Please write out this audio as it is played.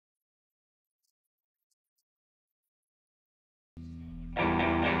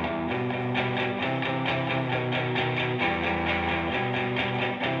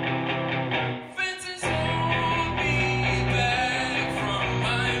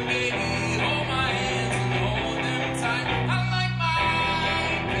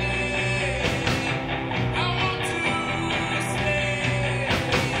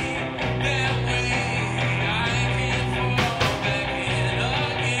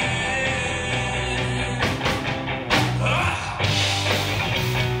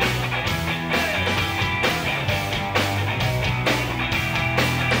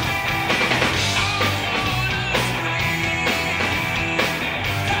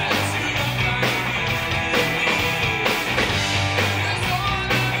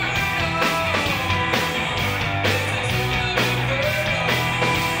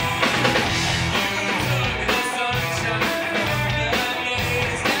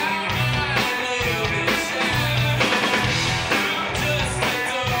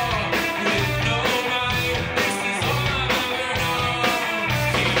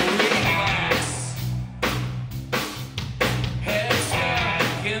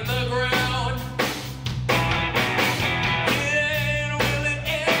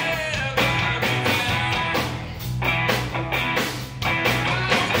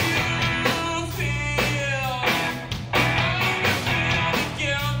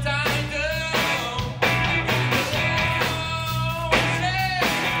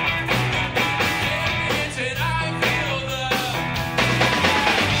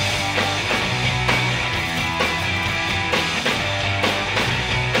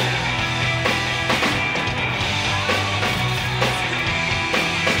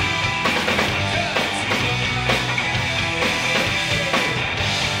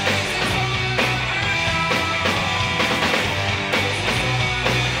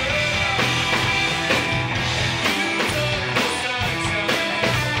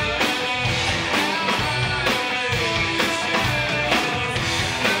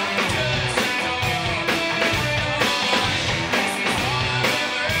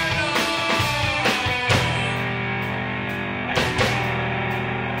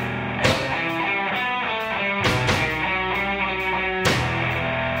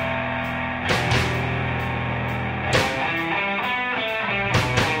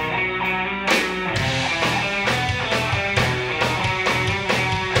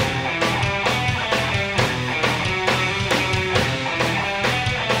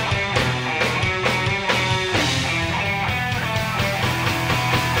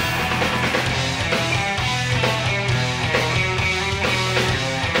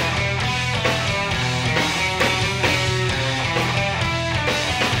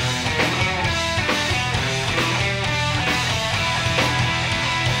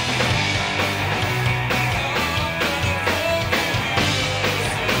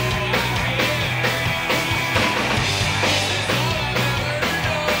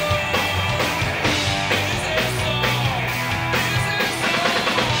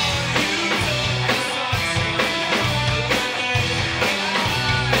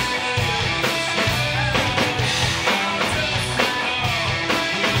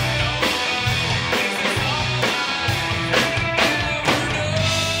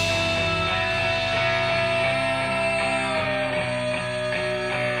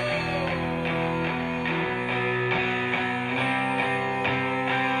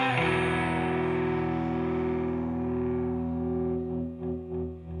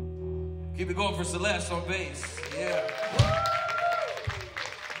Keep it going for Celeste on bass. Yeah.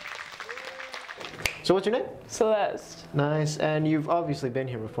 So what's your name? Celeste. Nice, and you've obviously been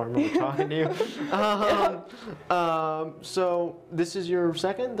here before. I remember talking to you. So this is your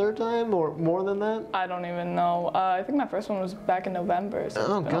second, third time, or more than that? I don't even know. I think my first one was back in November. So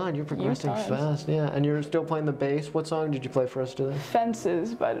Oh God, you're progressing fast. Yeah, and you're still playing the bass. What song did you play for us today?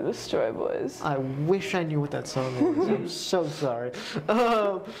 Fences by the Destroy Boys. I wish I knew what that song was. I'm so sorry.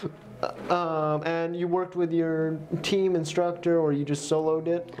 And you worked with your team instructor, or you just soloed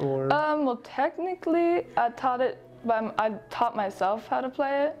it, or? Well, technically, I taught myself how to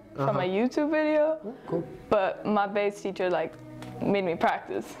play it from a YouTube video. Oh, cool. But my bass teacher made me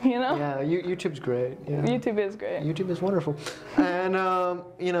practice. You know? Yeah, YouTube's great. Yeah. YouTube is great. YouTube is wonderful. And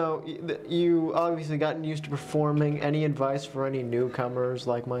you know, you obviously gotten used to performing. Any advice for any newcomers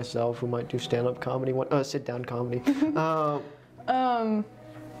like myself who might do stand-up comedy, sit-down comedy?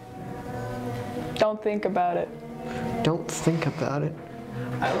 Don't think about it. Don't think about it.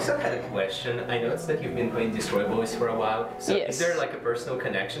 I also had a question. I noticed that you've been playing Destroy Boys for a while. So yes. Is there like a personal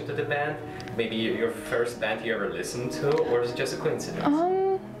connection to the band? Maybe your first band you ever listened to, or is it just a coincidence?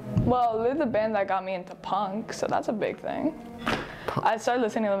 Well, they're the band that got me into punk, so that's a big thing. I started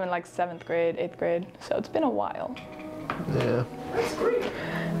listening to them in like 7th grade, 8th grade, so it's been a while. Yeah. That's great.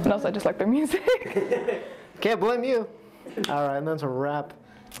 And also I just like their music. Can't blame you. All right, and that's a wrap.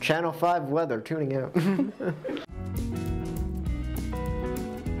 Channel 5 weather tuning out.